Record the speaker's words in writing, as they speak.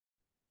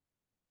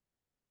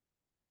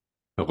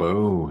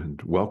Hello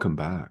and welcome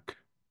back.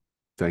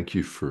 Thank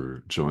you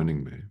for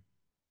joining me.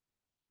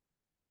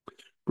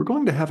 We're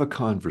going to have a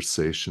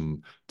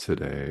conversation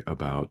today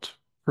about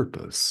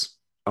purpose,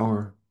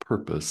 our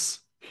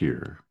purpose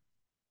here.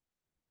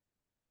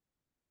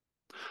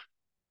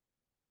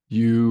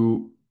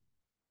 You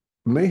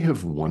may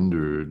have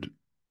wondered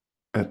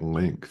at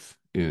length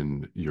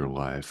in your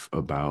life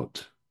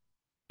about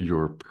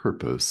your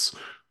purpose,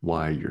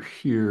 why you're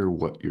here,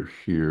 what you're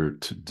here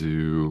to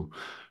do,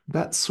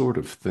 that sort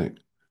of thing.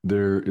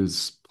 There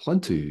is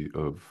plenty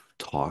of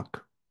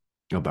talk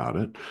about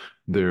it.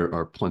 There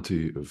are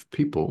plenty of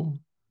people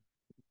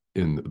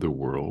in the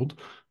world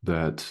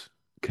that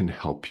can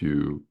help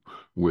you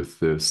with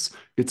this.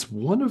 It's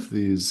one of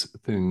these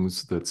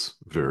things that's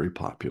very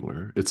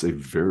popular. It's a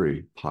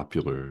very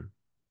popular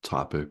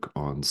topic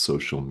on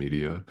social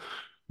media.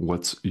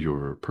 What's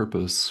your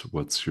purpose?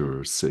 What's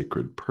your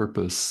sacred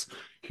purpose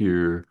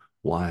here?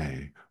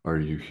 Why are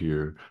you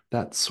here?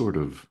 That sort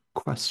of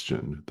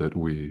question that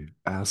we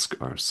ask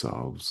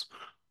ourselves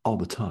all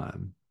the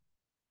time.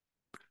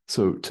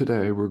 So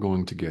today we're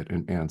going to get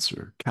an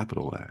answer,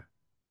 capital A.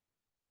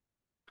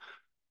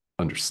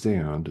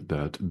 Understand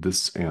that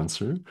this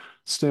answer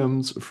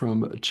stems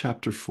from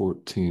chapter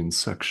 14,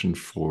 section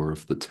 4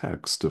 of the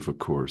text of A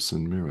Course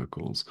in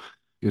Miracles.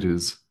 It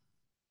is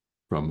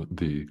from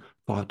the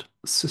thought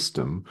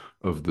system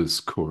of this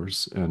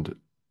course and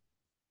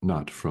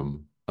not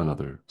from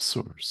another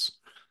source.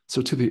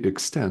 So, to the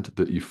extent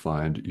that you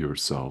find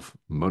yourself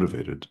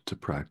motivated to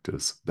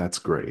practice, that's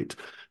great.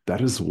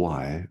 That is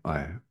why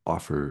I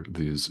offer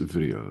these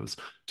videos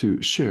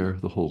to share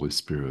the Holy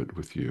Spirit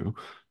with you,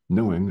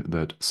 knowing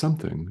that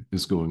something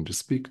is going to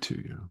speak to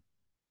you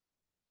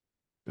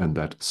and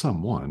that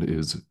someone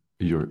is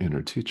your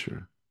inner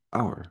teacher,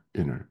 our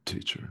inner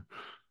teacher,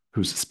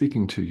 who's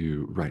speaking to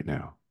you right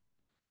now.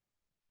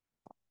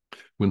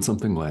 When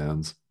something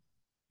lands,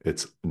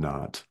 it's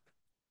not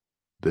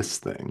this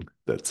thing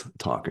that's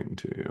talking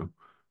to you.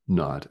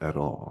 Not at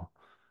all.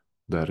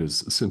 That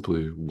is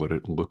simply what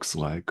it looks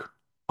like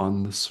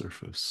on the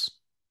surface.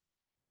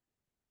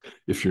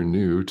 If you're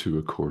new to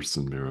A Course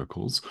in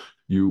Miracles,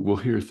 you will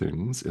hear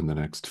things in the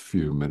next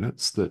few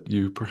minutes that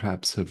you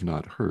perhaps have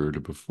not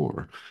heard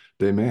before.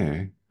 They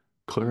may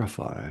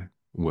clarify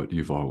what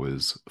you've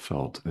always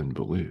felt and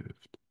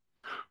believed,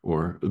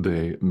 or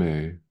they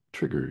may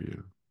trigger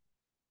you.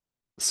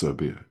 So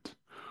be it.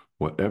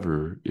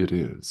 Whatever it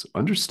is,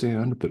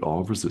 understand that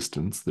all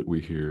resistance that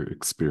we here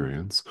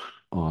experience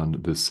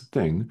on this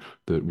thing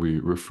that we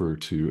refer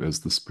to as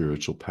the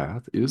spiritual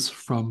path is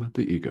from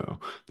the ego,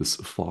 this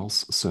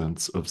false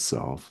sense of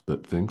self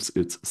that thinks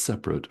it's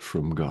separate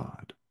from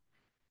God.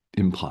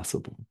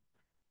 Impossible.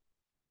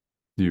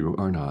 You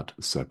are not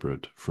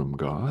separate from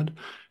God,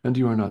 and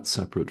you are not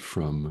separate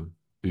from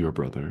your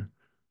brother.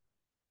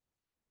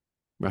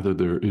 Rather,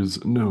 there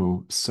is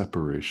no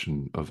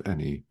separation of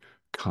any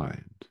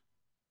kind.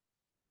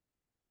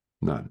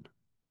 None.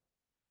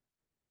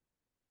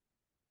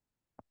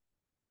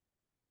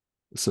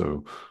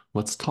 So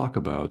let's talk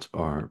about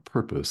our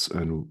purpose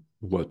and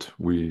what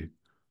we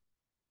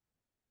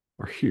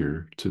are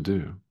here to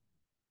do.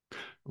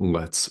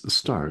 Let's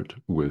start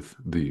with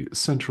the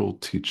central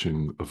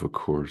teaching of A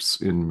Course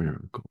in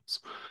Miracles.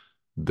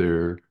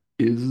 There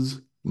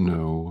is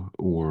no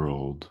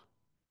world.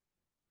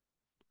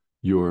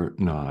 You're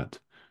not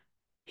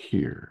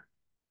here.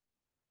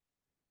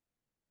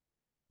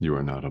 You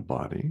are not a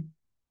body.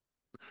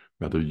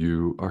 Rather,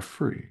 you are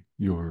free.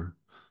 You're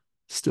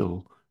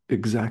still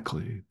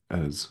exactly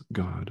as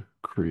God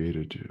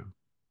created you.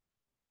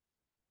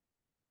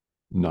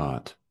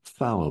 Not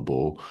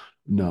fallible,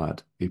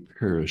 not a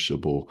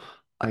perishable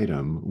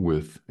item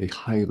with a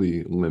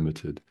highly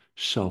limited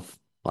shelf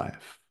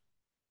life.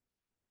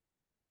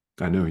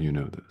 I know you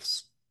know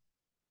this.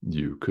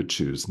 You could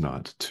choose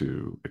not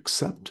to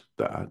accept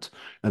that,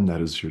 and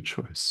that is your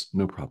choice.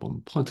 No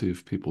problem. Plenty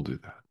of people do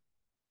that.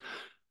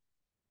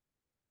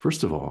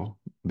 First of all,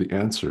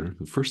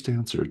 the first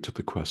answer to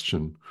the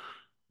question,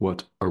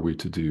 what are we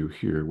to do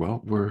here?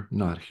 Well, we're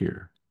not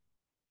here.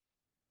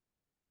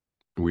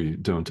 We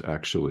don't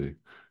actually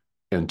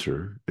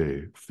enter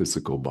a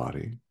physical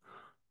body.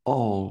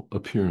 All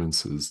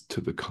appearances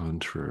to the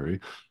contrary,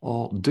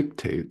 all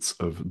dictates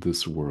of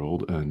this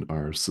world and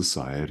our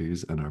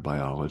societies and our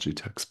biology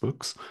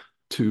textbooks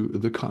to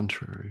the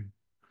contrary.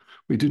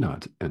 We do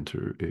not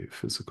enter a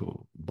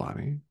physical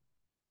body.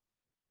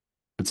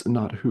 It's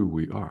not who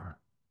we are.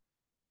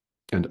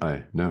 And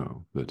I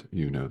know that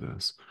you know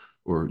this,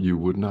 or you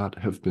would not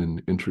have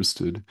been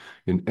interested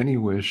in any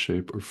way,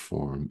 shape, or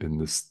form in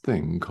this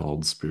thing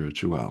called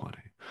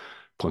spirituality.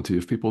 Plenty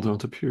of people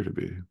don't appear to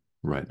be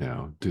right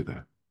now, do they?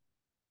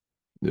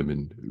 I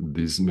mean,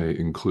 these may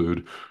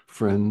include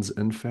friends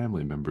and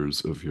family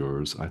members of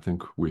yours. I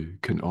think we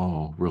can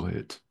all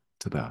relate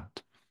to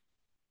that.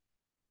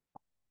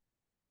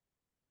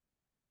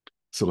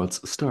 So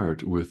let's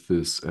start with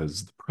this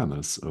as the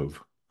premise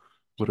of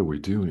what are we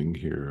doing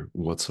here?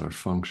 What's our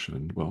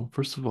function? Well,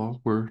 first of all,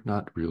 we're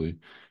not really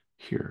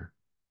here.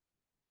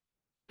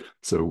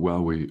 So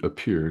while we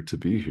appear to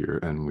be here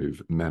and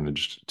we've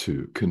managed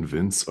to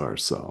convince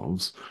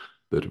ourselves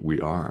that we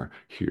are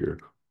here,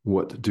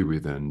 what do we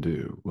then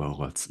do? Well,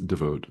 let's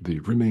devote the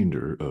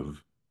remainder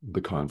of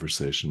the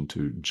conversation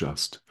to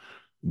just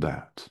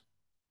that.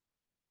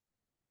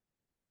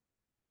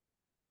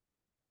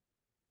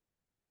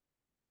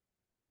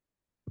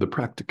 The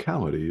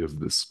practicality of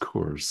this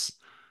course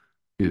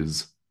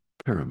is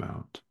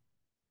paramount.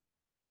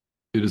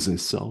 It is a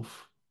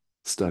self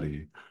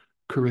study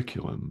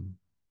curriculum,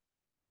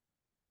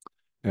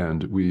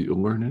 and we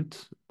learn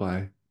it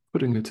by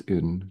putting it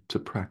into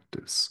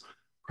practice.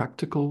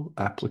 Practical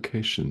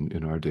application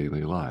in our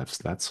daily lives.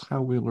 That's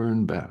how we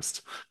learn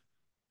best.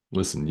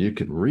 Listen, you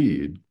can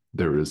read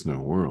There Is No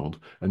World,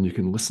 and you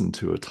can listen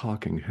to a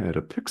talking head,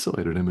 a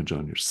pixelated image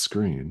on your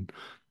screen,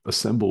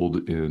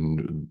 assembled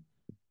in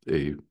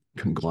a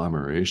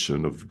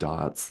conglomeration of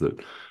dots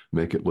that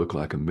make it look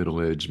like a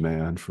middle-aged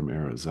man from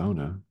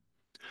Arizona.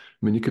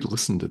 I mean, you could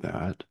listen to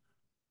that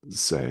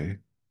say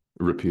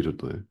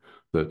repeatedly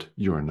that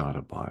you are not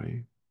a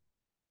body.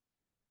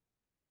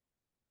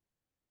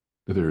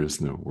 There is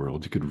no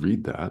world. You could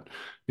read that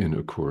in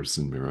A Course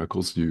in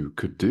Miracles. You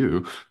could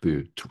do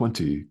the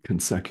 20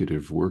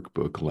 consecutive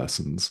workbook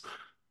lessons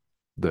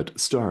that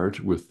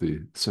start with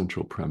the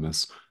central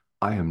premise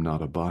I am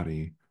not a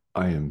body.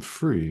 I am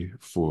free,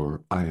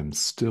 for I am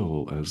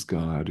still as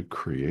God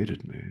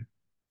created me.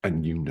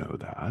 And you know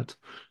that.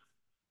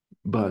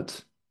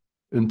 But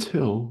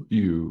until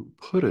you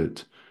put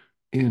it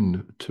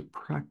into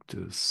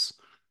practice,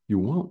 you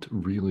won't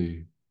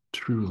really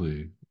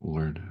truly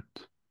learn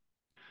it.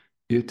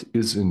 It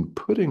is in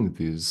putting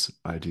these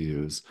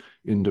ideas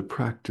into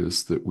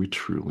practice that we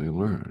truly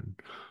learn.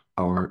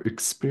 Our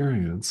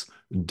experience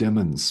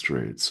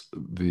demonstrates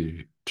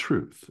the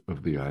truth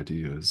of the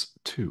ideas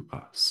to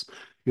us.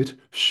 It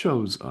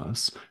shows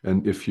us,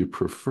 and if you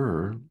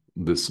prefer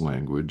this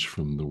language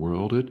from the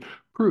world, it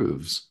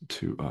proves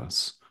to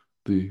us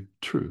the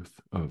truth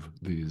of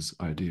these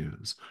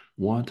ideas.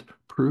 Want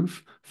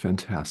proof?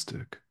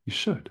 Fantastic. You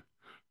should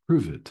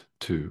prove it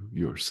to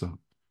yourself.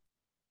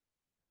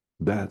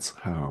 That's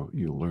how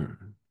you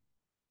learn.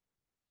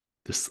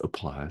 This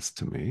applies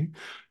to me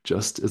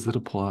just as it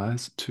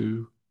applies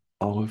to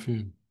all of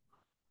you.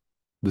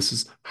 This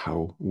is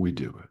how we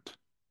do it.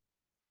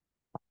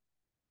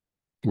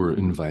 We're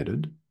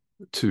invited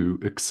to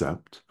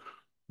accept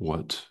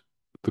what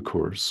the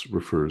Course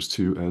refers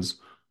to as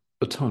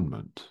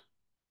atonement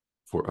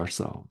for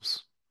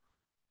ourselves.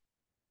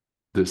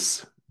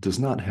 This does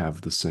not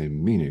have the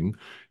same meaning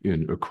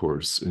in A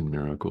Course in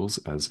Miracles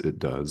as it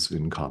does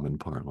in common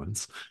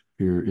parlance.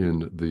 Here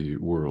in the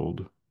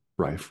world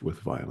rife with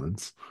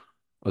violence,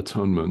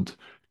 atonement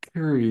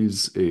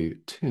carries a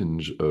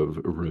tinge of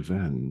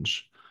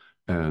revenge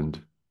and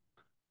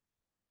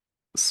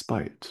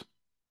spite,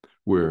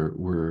 where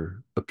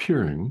we're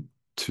appearing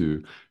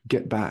to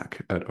get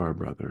back at our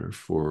brother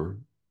for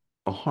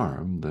a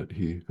harm that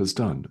he has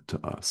done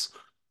to us,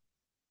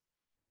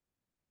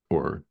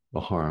 or a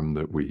harm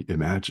that we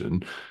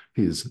imagine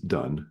he's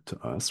done to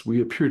us.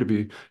 We appear to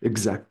be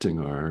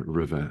exacting our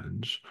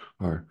revenge,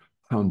 our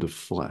pound of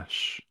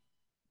flesh,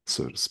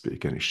 so to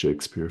speak. Any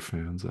Shakespeare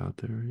fans out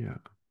there? Yeah,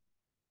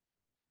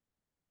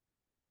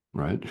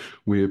 right?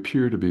 We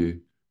appear to be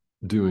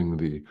doing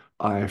the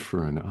eye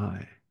for an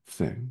eye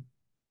thing.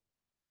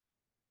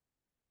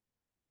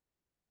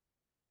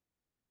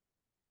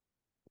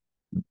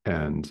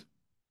 And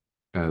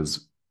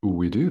as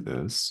we do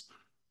this,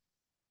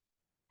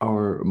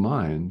 our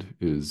mind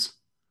is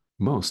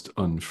most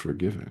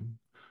unforgiving.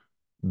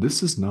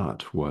 This is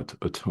not what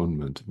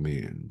atonement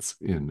means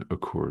in A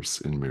Course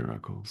in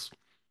Miracles.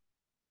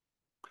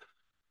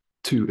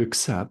 To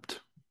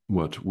accept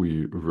what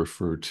we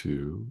refer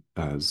to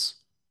as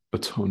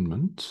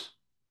atonement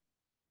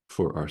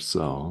for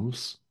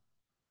ourselves,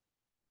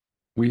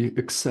 we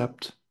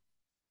accept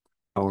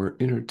our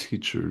inner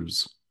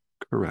teacher's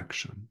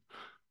correction,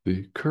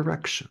 the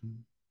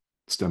correction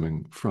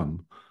stemming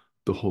from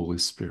the Holy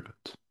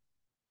Spirit.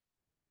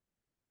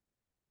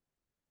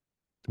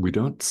 We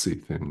don't see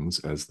things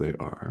as they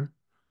are.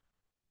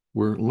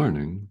 We're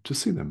learning to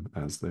see them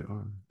as they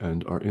are.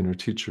 And our inner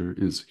teacher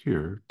is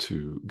here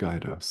to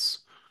guide us,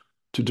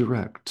 to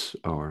direct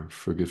our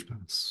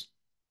forgiveness.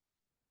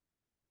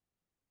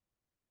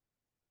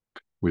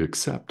 We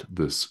accept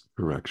this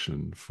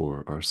correction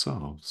for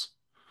ourselves.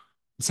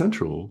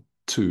 Central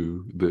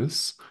to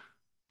this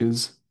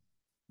is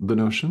the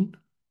notion,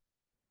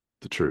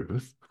 the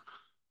truth,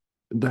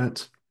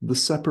 that the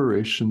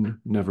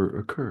separation never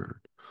occurred.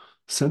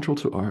 Central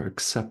to our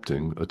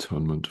accepting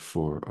atonement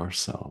for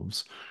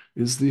ourselves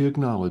is the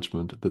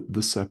acknowledgement that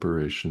the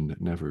separation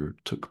never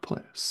took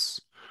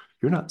place.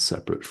 You're not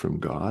separate from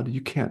God.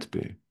 You can't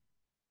be.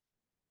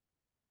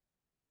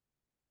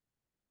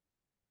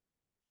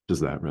 Does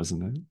that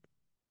resonate?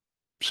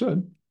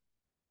 Should.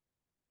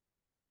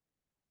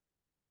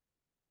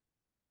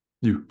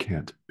 You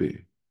can't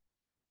be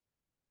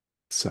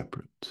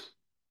separate.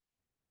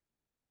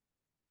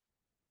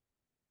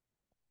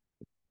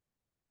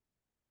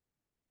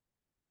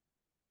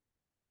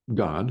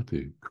 God,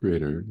 the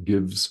Creator,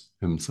 gives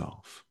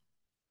Himself,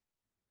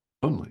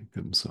 only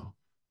Himself.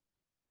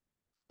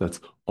 That's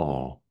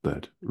all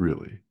that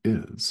really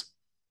is.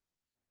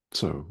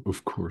 So,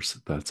 of course,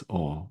 that's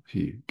all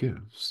He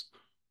gives.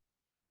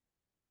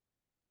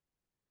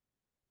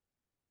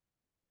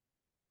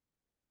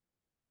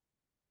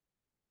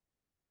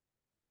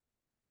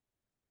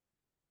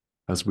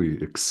 As we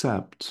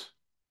accept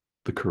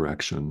the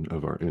correction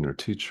of our inner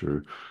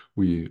teacher,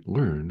 we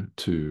learn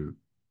to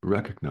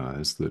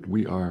recognize that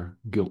we are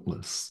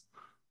guiltless.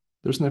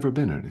 There's never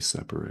been any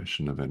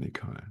separation of any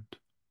kind.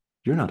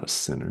 You're not a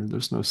sinner.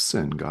 There's no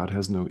sin. God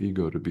has no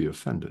ego to be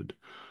offended.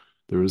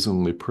 There is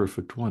only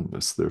perfect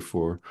oneness.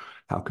 Therefore,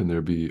 how can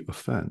there be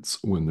offense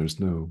when there's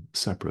no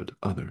separate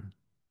other?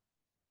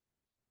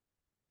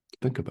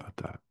 Think about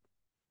that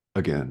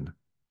again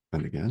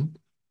and again,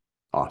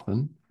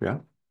 often, yeah.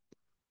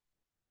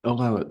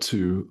 Allow it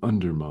to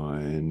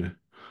undermine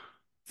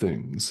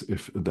things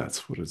if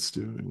that's what it's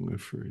doing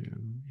for you.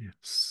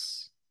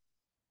 Yes.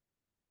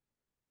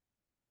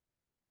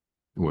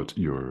 What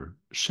you're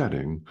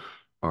shedding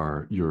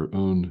are your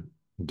own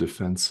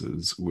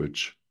defenses,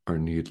 which are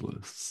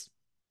needless.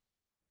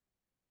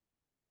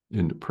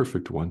 In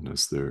perfect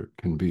oneness, there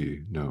can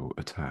be no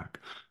attack.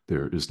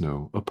 There is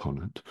no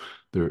opponent.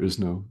 There is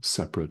no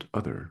separate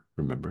other.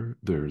 Remember,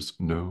 there's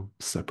no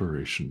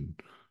separation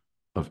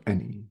of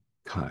any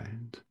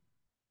kind.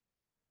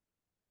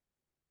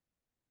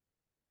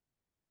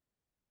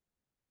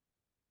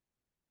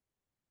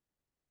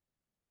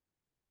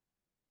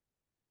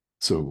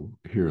 So,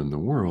 here in the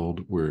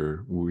world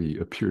where we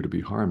appear to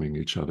be harming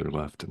each other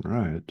left and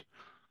right,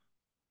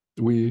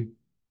 we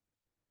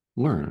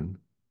learn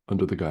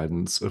under the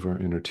guidance of our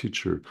inner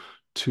teacher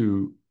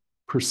to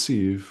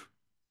perceive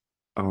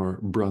our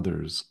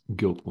brother's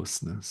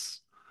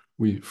guiltlessness.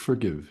 We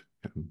forgive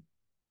him.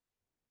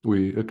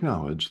 We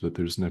acknowledge that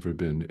there's never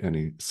been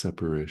any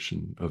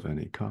separation of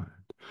any kind.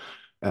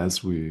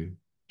 As we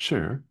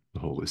share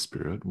the Holy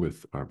Spirit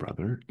with our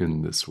brother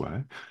in this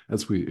way,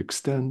 as we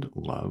extend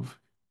love,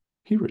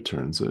 he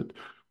returns it.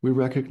 We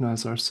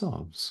recognize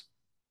ourselves.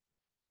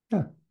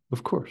 Yeah,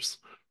 of course.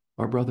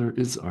 Our brother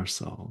is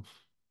ourself.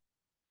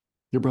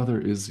 Your brother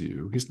is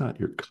you. He's not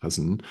your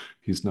cousin.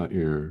 He's not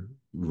your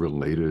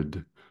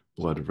related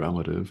blood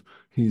relative.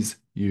 He's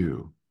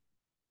you.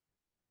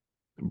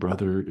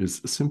 Brother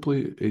is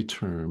simply a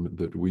term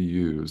that we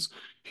use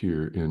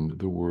here in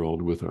the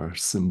world with our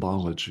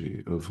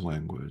symbology of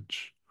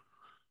language.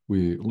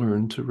 We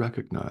learn to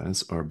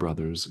recognize our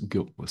brother's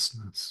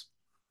guiltlessness.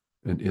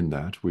 And in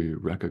that, we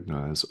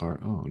recognize our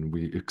own.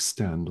 We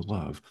extend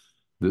love.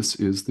 This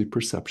is the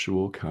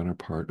perceptual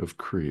counterpart of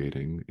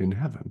creating in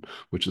heaven,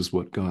 which is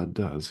what God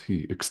does.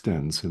 He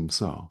extends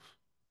himself.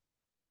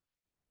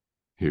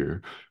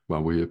 Here,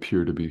 while we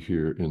appear to be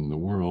here in the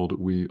world,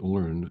 we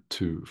learn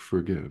to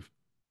forgive.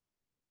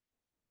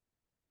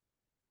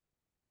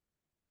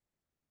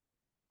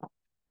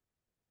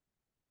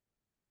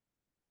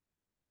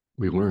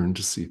 We learn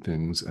to see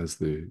things as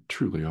they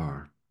truly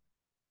are.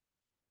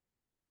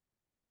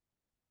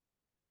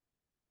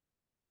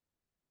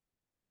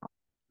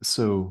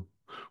 So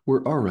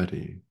we're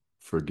already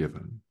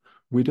forgiven.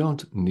 We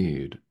don't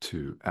need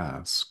to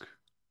ask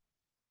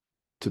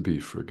to be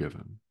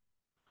forgiven.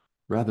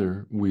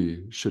 Rather,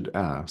 we should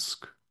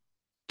ask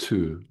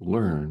to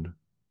learn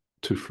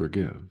to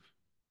forgive.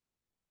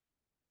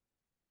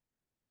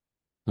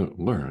 No,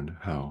 learn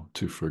how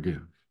to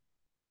forgive.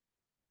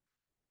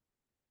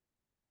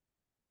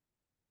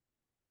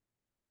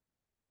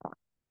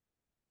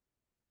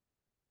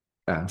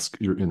 Ask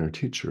your inner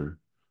teacher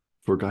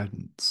for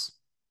guidance.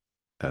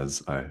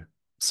 As I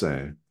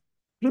say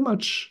pretty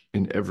much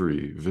in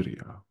every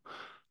video,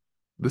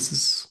 this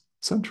is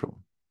central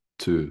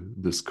to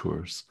this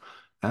course.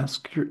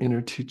 Ask your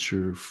inner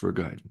teacher for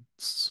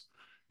guidance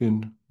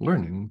in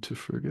learning to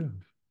forgive.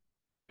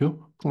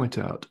 He'll point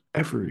out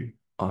every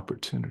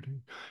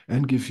opportunity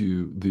and give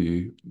you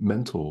the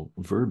mental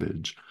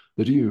verbiage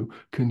that you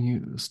can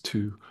use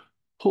to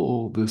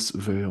pull this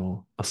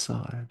veil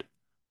aside,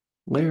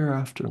 layer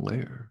after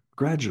layer,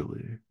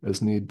 gradually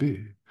as need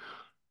be.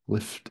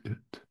 Lift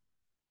it.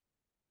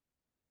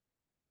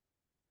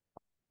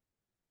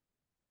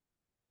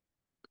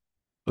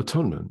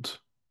 Atonement,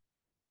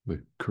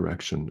 the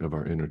correction of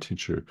our inner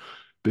teacher,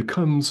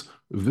 becomes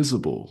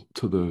visible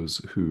to those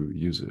who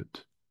use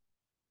it.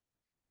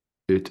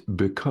 It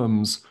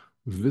becomes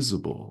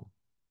visible,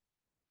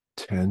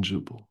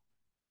 tangible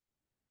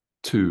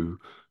to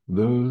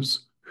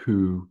those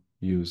who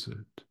use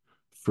it.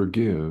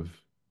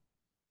 Forgive,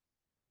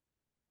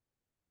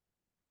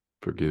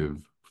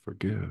 forgive,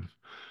 forgive.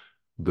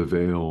 The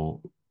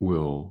veil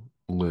will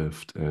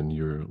lift and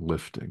you're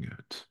lifting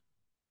it.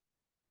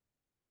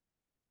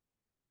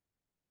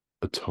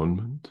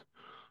 Atonement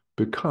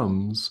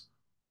becomes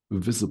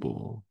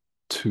visible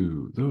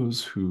to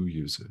those who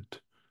use it.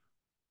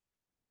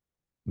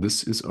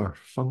 This is our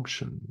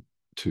function,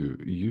 to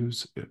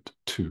use it,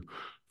 to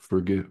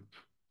forgive.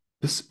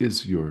 This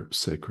is your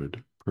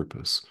sacred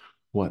purpose.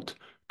 What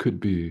could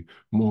be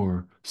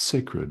more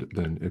sacred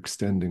than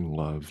extending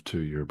love to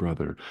your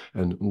brother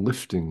and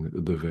lifting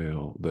the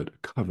veil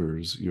that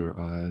covers your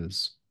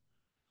eyes?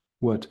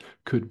 What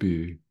could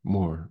be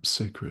more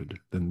sacred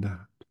than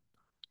that?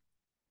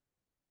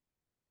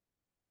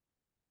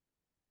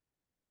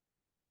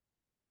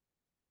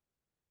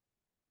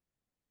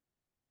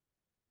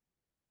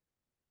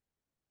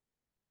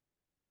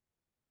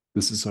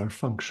 This is our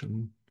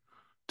function,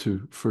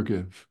 to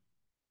forgive,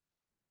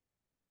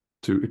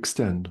 to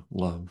extend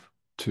love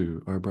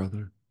to our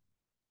brother,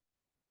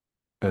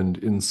 and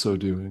in so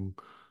doing,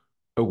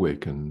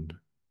 awaken.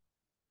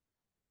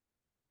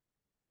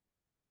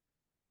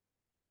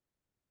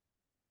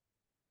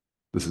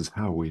 This is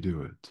how we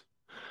do it.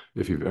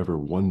 If you've ever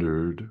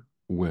wondered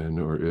when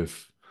or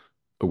if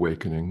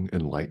awakening,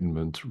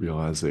 enlightenment,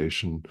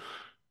 realization,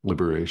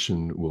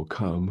 liberation will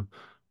come,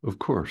 of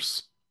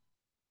course,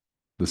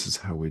 this is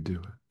how we do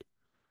it.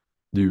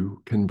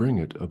 You can bring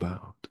it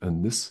about,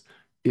 and this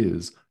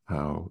is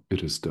how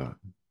it is done.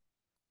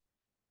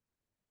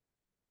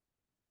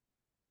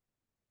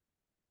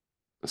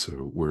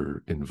 So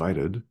we're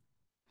invited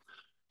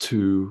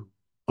to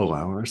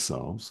allow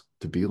ourselves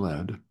to be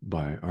led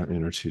by our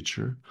inner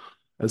teacher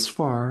as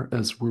far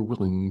as we're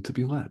willing to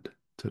be led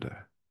today.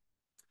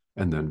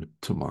 And then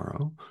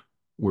tomorrow,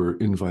 we're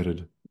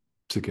invited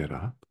to get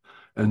up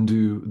and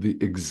do the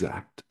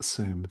exact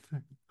same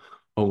thing.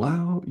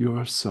 Allow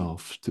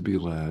yourself to be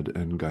led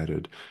and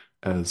guided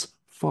as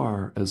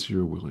far as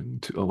you're willing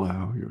to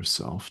allow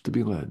yourself to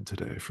be led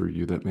today. For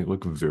you, that may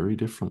look very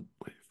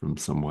differently from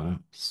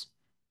someone else.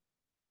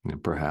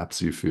 And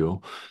perhaps you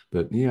feel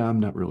that, yeah, I'm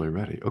not really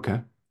ready.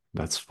 Okay,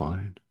 that's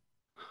fine.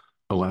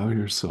 Allow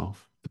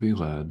yourself to be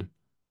led,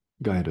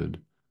 guided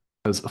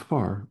as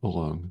far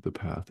along the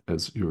path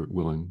as you're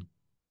willing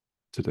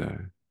today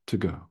to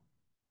go.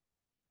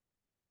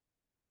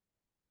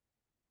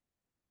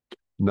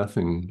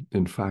 Nothing,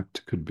 in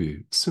fact, could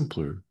be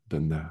simpler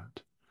than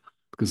that,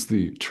 because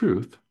the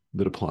truth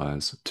that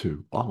applies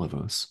to all of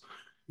us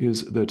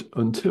is that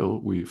until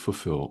we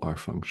fulfill our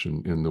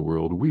function in the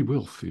world, we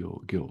will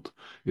feel guilt.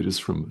 It is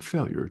from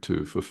failure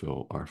to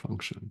fulfill our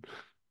function.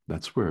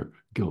 That's where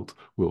guilt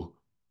will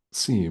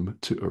seem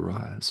to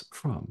arise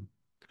from.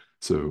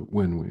 So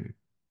when we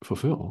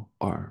fulfill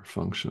our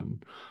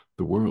function,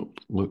 the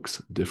world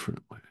looks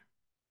differently.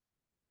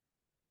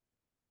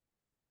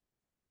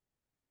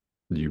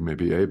 You may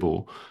be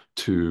able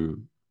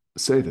to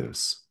say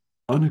this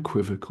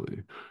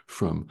unequivocally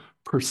from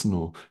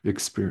personal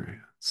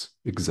experience.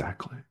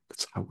 Exactly.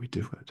 That's how we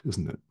do it,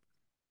 isn't it?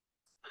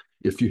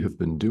 If you have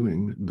been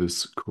doing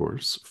this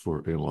course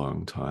for a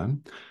long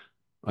time,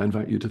 I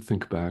invite you to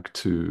think back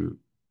to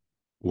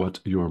what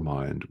your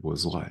mind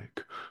was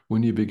like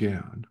when you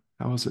began.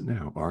 How is it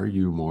now? Are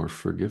you more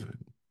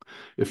forgiving?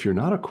 If you're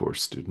not a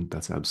course student,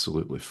 that's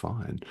absolutely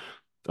fine.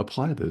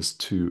 Apply this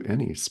to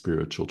any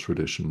spiritual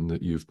tradition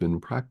that you've been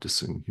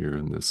practicing here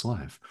in this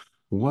life.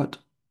 What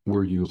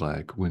were you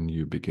like when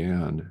you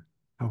began?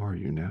 How are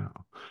you now?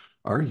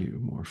 Are you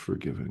more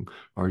forgiving?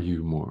 Are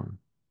you more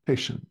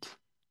patient,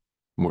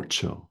 more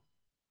chill?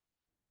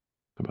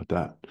 How about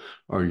that?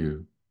 Are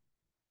you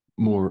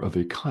more of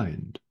a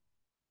kind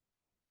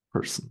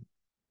person?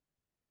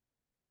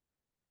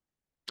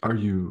 Are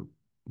you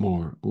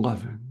more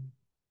loving,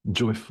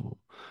 joyful?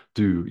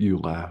 Do you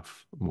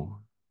laugh more?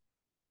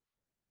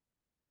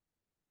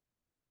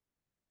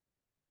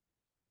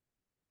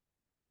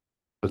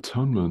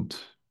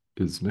 Atonement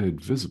is made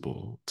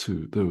visible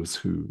to those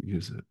who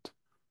use it.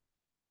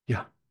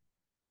 Yeah,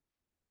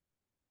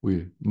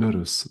 we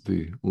notice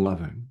the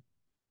loving,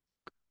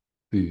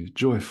 the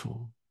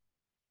joyful.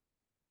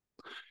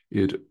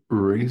 It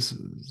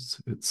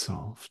raises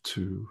itself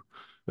to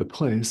a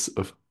place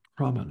of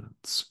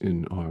prominence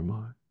in our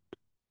mind.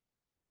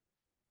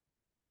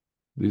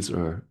 These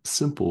are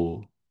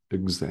simple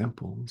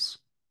examples.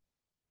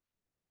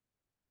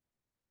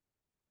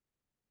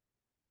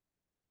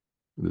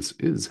 This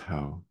is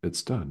how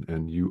it's done,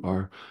 and you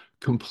are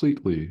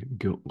completely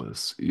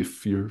guiltless.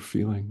 If you're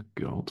feeling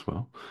guilt,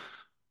 well,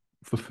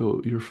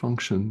 fulfill your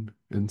function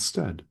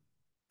instead.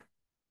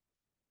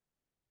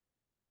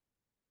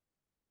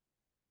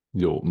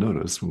 You'll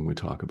notice when we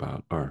talk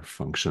about our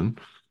function,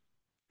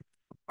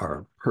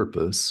 our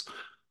purpose,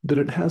 that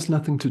it has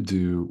nothing to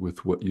do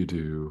with what you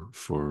do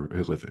for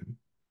a living.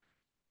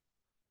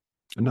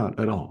 Not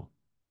at all.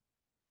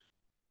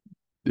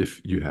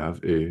 If you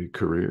have a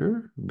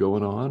career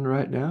going on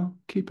right now,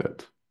 keep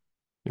it.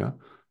 Yeah.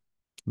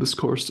 This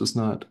course does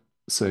not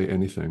say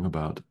anything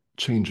about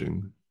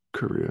changing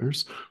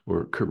careers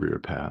or career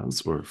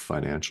paths or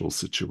financial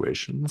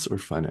situations or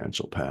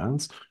financial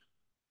paths.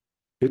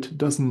 It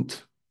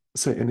doesn't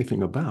say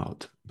anything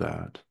about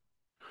that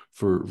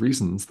for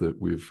reasons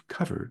that we've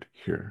covered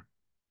here.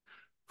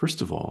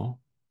 First of all,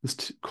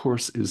 this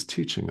course is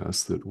teaching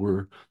us that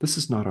this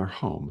is not our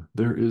home.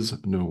 There is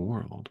no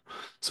world.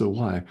 So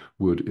why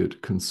would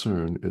it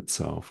concern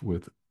itself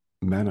with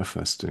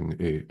manifesting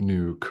a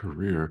new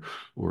career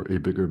or a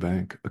bigger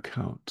bank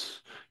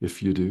account?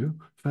 If you do,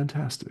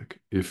 fantastic.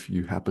 If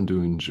you happen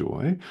to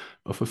enjoy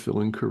a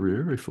fulfilling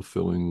career, a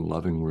fulfilling,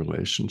 loving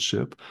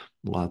relationship,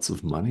 lots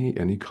of money,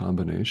 any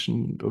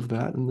combination of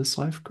that in this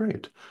life,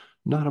 great.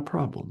 Not a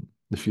problem.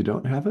 If you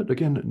don't have it,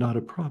 again, not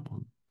a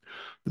problem.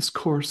 This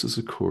course is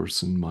a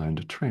course in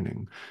mind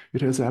training.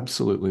 It has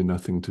absolutely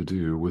nothing to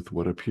do with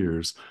what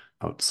appears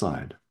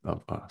outside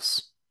of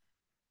us.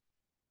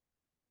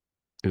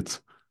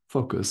 Its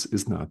focus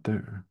is not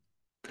there.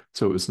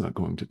 So it's not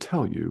going to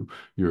tell you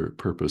your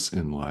purpose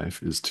in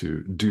life is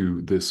to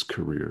do this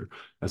career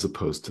as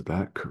opposed to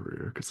that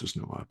career, because there's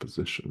no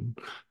opposition.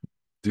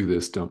 Do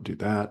this, don't do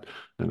that.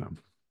 And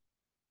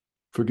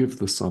forgive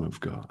the Son of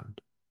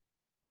God.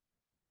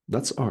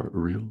 That's our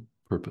real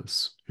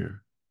purpose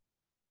here.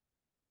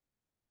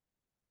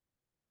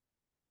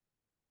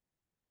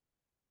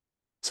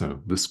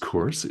 So this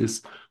course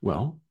is,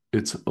 well,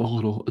 it's a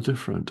little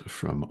different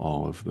from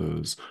all of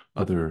those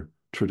other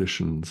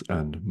traditions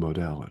and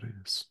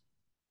modalities.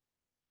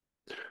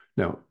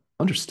 Now,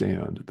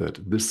 understand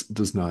that this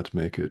does not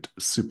make it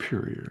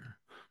superior.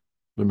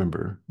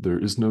 Remember, there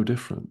is no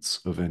difference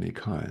of any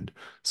kind.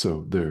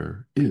 So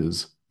there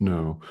is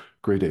no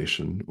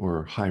gradation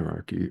or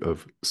hierarchy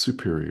of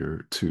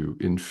superior to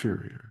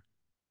inferior.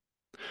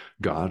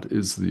 God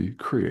is the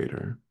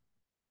creator.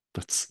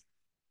 That's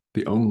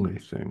the only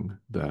thing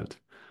that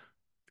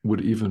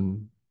would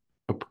even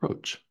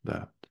approach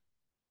that.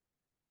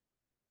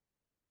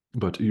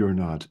 But you're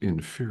not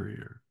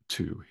inferior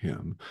to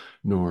him,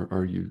 nor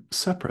are you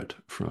separate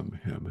from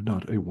him.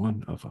 Not a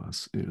one of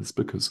us is,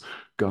 because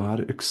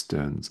God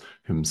extends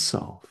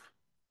himself.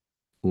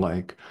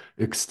 Like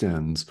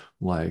extends,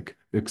 like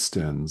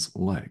extends,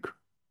 like.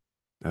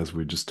 As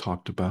we just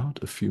talked about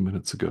a few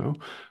minutes ago,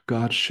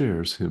 God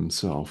shares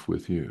himself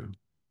with you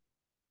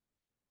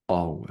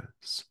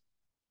always.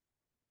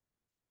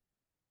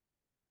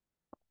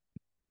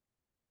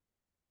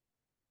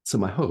 So,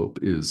 my hope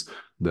is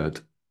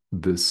that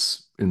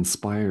this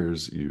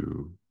inspires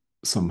you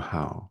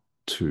somehow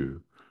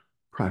to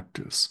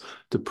practice,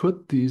 to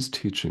put these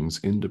teachings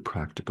into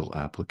practical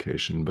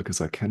application,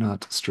 because I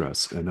cannot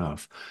stress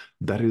enough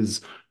that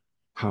is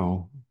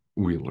how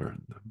we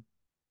learn them.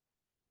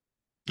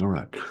 All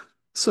right.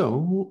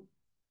 So,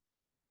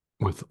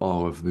 with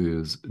all of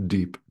these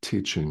deep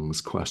teachings,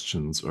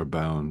 questions are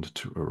bound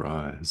to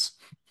arise.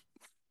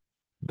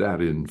 That,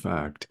 in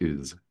fact,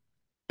 is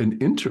an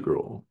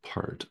integral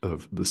part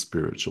of the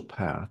spiritual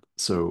path.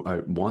 So I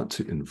want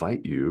to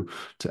invite you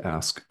to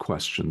ask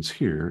questions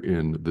here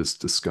in this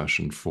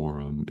discussion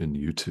forum in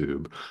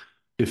YouTube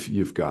if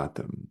you've got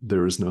them.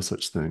 There is no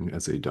such thing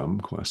as a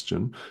dumb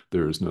question.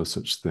 There is no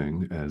such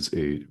thing as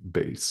a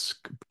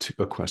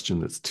question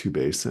that's too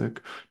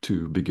basic,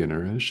 too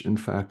beginnerish. In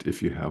fact,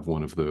 if you have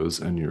one of those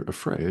and you're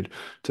afraid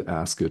to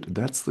ask it,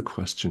 that's the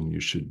question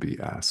you should be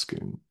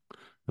asking.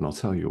 And I'll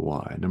tell you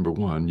why. Number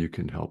one, you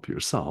can help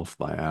yourself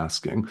by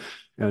asking,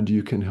 and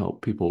you can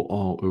help people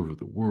all over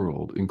the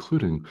world,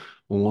 including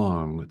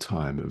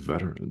long-time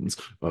veterans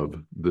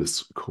of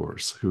this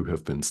course who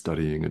have been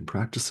studying and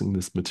practicing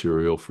this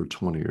material for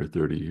 20 or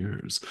 30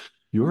 years.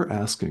 You're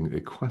asking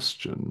a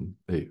question,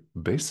 a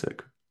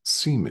basic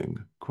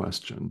seeming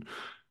question,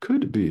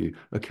 could be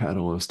a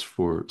catalyst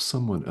for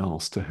someone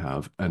else to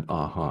have an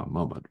aha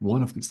moment,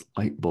 one of these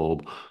light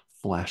bulb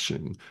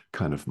flashing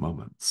kind of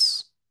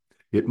moments.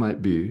 It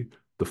might be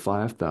the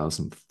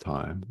 5,000th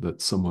time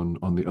that someone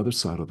on the other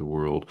side of the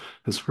world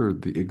has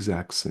heard the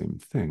exact same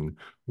thing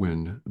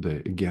when they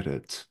get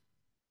it.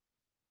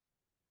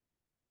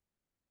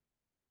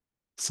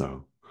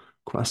 So,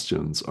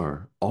 questions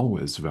are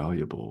always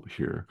valuable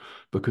here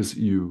because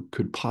you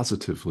could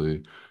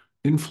positively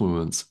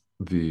influence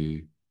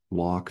the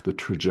walk, the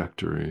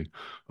trajectory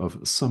of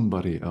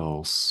somebody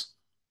else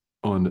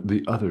on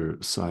the other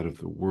side of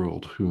the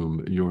world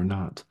whom you're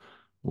not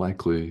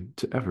likely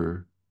to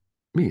ever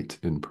meet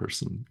in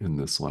person in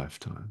this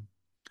lifetime.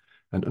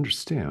 And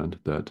understand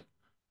that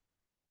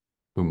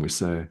when we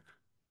say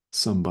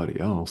somebody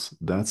else,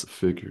 that's a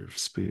figure of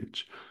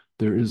speech.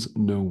 There is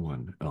no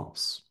one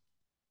else.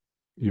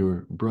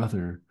 Your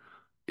brother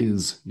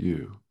is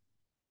you.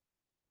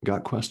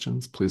 Got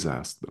questions? Please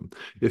ask them.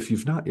 If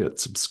you've not yet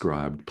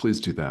subscribed,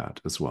 please do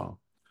that as well.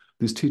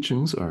 These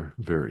teachings are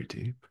very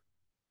deep,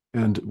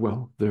 and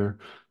well, they're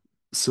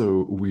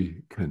so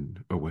we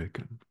can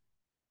awaken,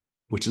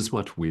 which is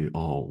what we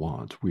all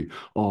want. We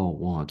all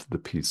want the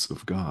peace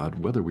of God,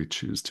 whether we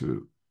choose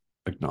to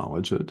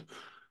acknowledge it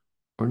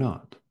or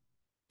not.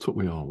 It's what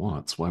we all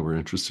want. It's why we're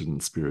interested in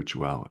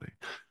spirituality.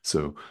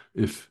 So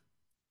if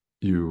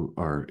you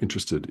are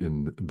interested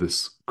in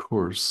this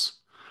course,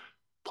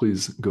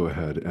 please go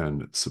ahead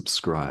and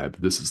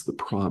subscribe. This is the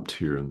prompt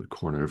here in the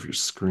corner of your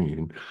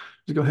screen.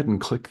 Just go ahead and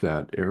click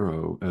that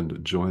arrow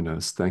and join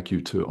us. Thank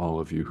you to all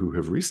of you who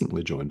have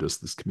recently joined us.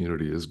 This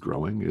community is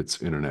growing.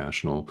 It's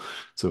international.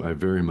 So I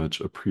very much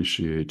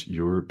appreciate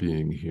your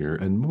being here.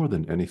 And more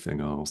than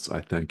anything else, I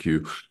thank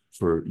you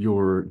for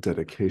your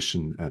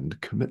dedication and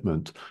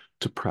commitment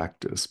to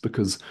practice,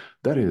 because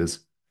that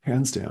is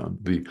hands down,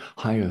 the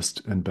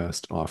highest and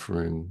best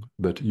offering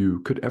that you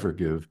could ever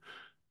give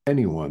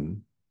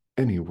anyone,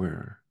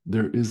 anywhere.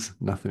 There is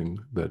nothing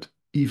that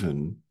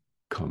even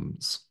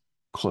comes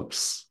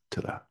close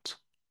to that.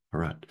 All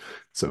right.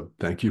 So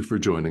thank you for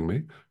joining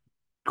me.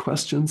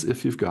 Questions,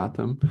 if you've got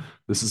them.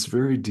 This is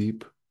very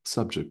deep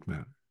subject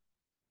matter.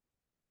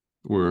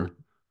 We're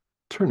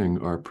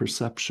turning our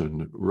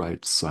perception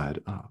right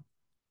side up.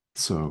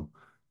 So,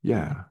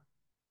 yeah,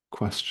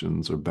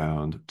 questions are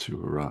bound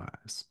to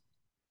arise.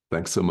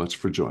 Thanks so much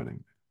for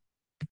joining.